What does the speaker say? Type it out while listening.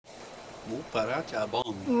หมูปลาร้าแจ่วบอ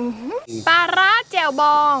งปลาร้าแจ่วบ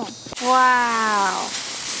องว้าว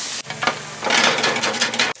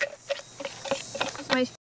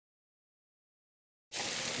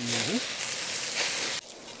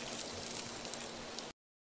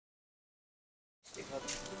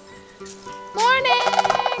Morning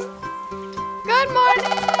Good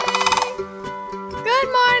morning Good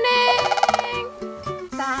morning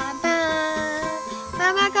Baba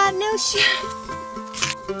Baba got new shoes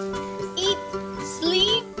Eat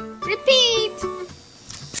Sleep Repeat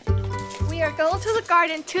We are going to the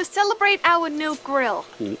garden to celebrate our new grill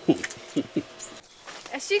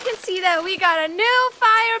As you can see that we got a new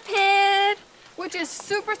fire pit which is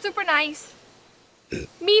super nice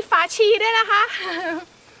มีฝาชีด้วยนะคะ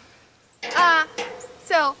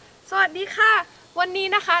สวัสดีค่ะวันนี้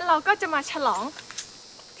นะคะเราก็จะมาฉลอง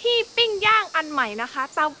ที่ปิ้งย่างอันใหม่นะคะ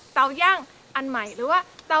เตาย่างอันใหม่หรือว่า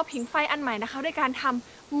เตาผิงไฟอันใหม่นะคะด้วยการท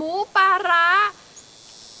ำหมูปลาร้า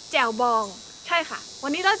แจ่วบองใช่ค่ะวั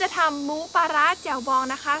นนี้เราจะทำหมูปลาร้าแจ่วบอง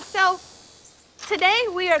นะคะ so today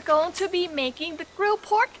we are going to be making the grilled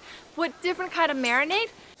pork with different kind of marinade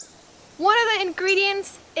one of the ingredients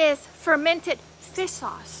is fermented fish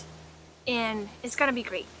sauce and it's gonna be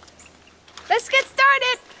great let's get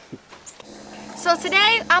started so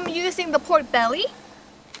today I'm using the pork belly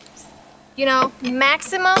you know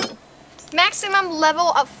maximum level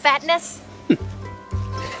of fatness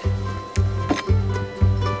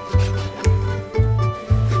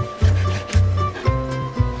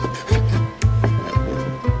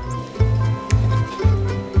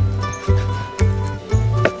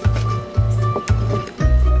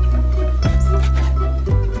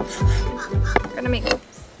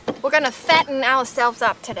We're gonna fatten ourselves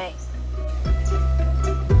up today.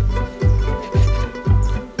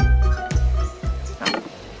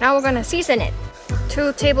 Now we're gonna season it.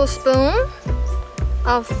 2 tablespoons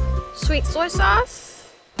of sweet soy sauce.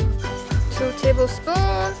 2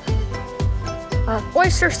 tablespoons of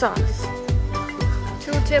oyster sauce.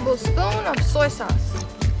 2 tablespoons of soy sauce.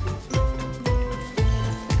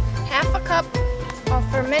 Half a cup of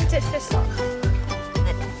fermented fish sauce.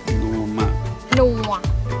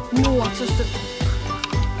 นัวสุด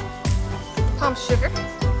ๆ palm sugar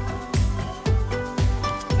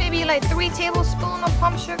maybe like 3 tablespoons of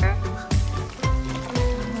palm sugar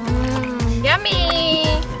yummy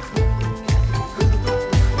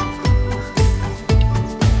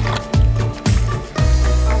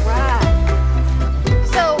alright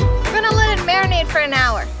so we're gonna let it marinate for an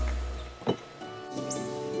hour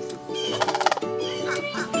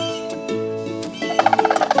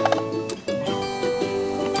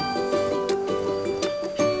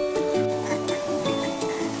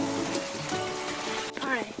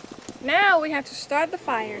Now we have to start the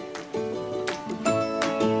fire.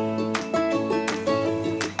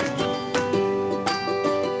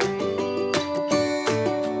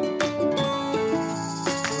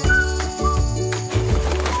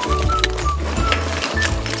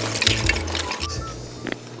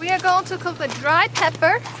 We are going to cook the dry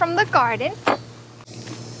pepper from the garden.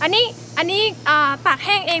 อันนี้ตากแ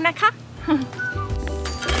ห้งเองนะคะ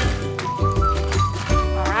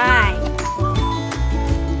Alright.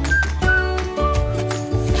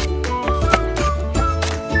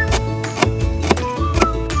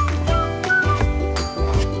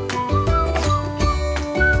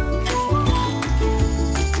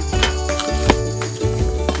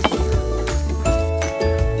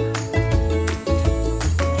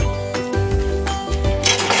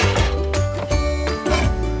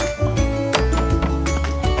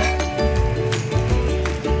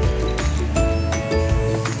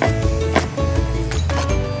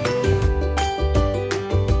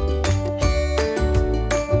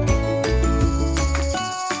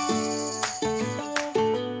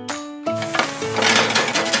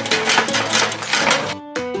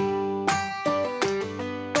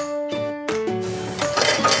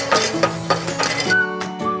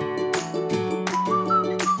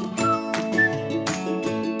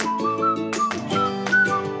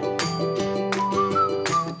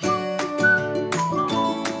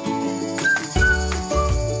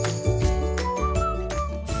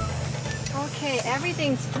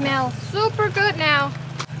 Everything smells super good now.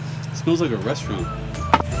 It smells like a restaurant.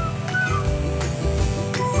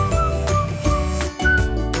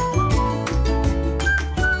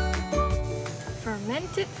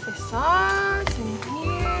 Fermented fish sauce in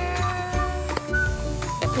here.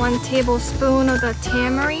 1 tablespoon of the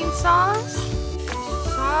tamarind sauce.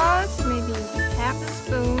 Maybe half a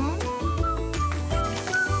spoon.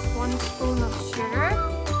 1 spoon of sugar.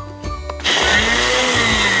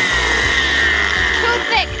 Too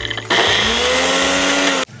thick.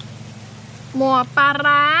 หมัวปลา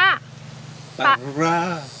ร้า Para.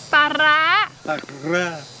 ปลาร้า Para.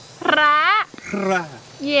 ร้า Ra.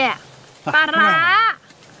 yeah ปลาร้า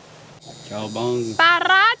Jabong. ปลา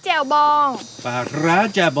ร้าแจ่วบอง Para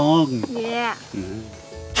jabong. yeah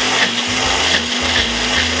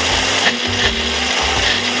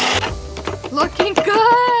looking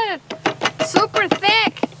good super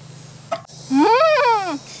thick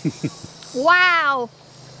wow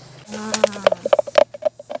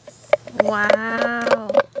wow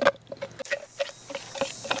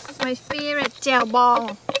my favorite แจ่วบอง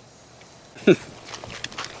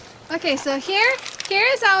okay so here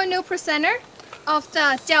is our new presenter of the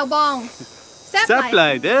แจ่วบอง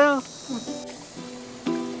Saplai there.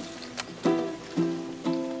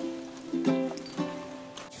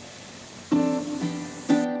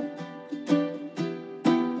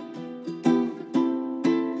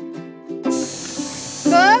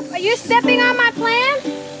 Good. Are you stepping on my plan?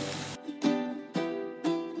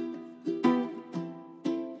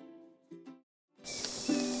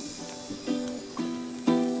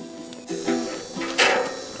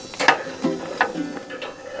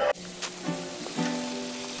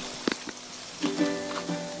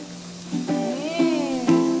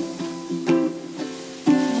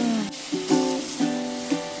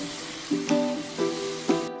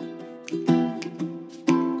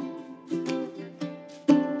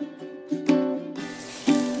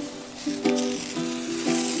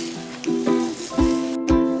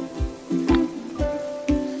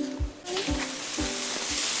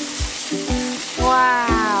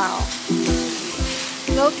 Wow,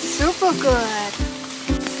 looks super good.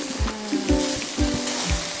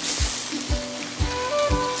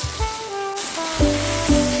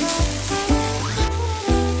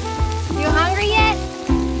 You hungry yet?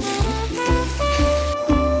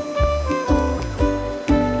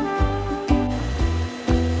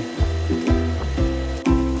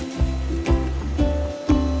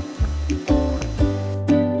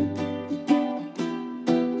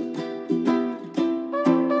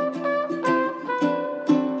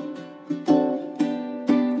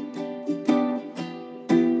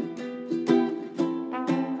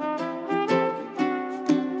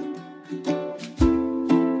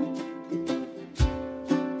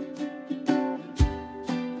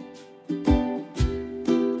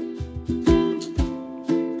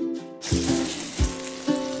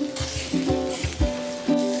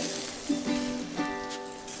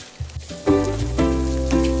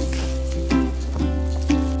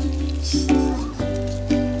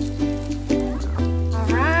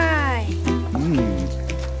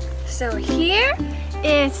 So here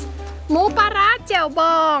is หมูปลาร้าแจ่วบ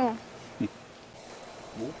อง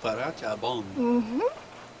Para jabong.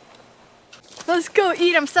 Let's go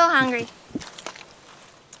eat. I'm so hungry.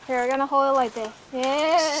 Here, we're gonna hold it like this.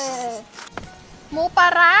 Yeah. หมูปลา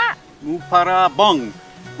ร้า Para bong.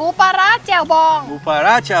 หมูปลาร้าแจ่วบอง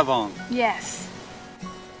Para jabong. Yes.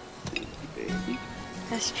 Baby.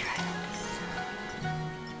 Let's try this.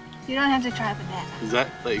 You don't have to try with that. Is that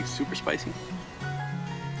like super spicy?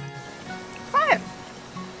 Try it.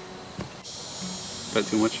 Is that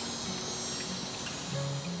too much?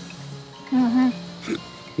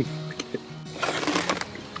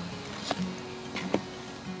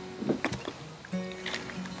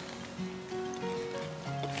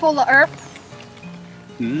 Full of herb.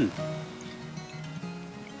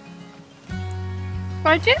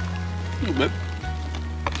 Like it? A little bit.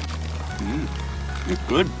 It's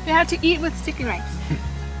good. You have to eat with sticky rice.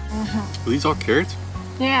 Are these all carrots?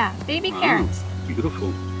 Yeah, baby Wow, carrots.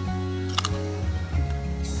 Beautiful.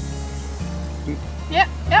 Yep,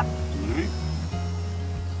 yep. Alright.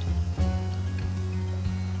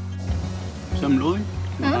 Some Loy?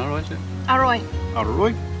 How do I say? อร่อย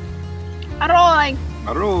Arroy? อร่อย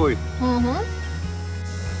Arroy. อือหือ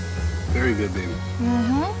Very good, baby. อือ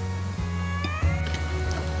หือ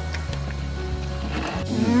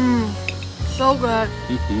so good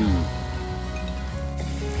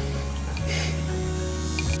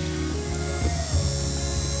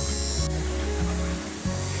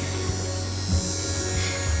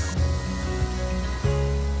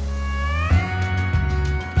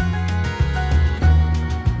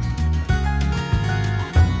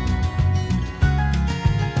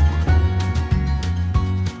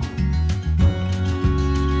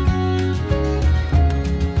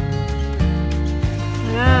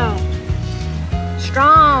wow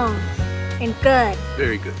strong and good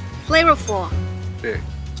Very good. flavorful Very.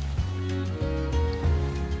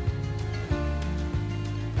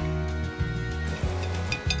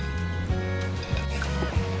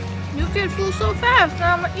 You get full so fast.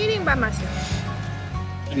 Now I'm eating by myself.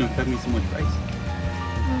 You know, cut me so much rice.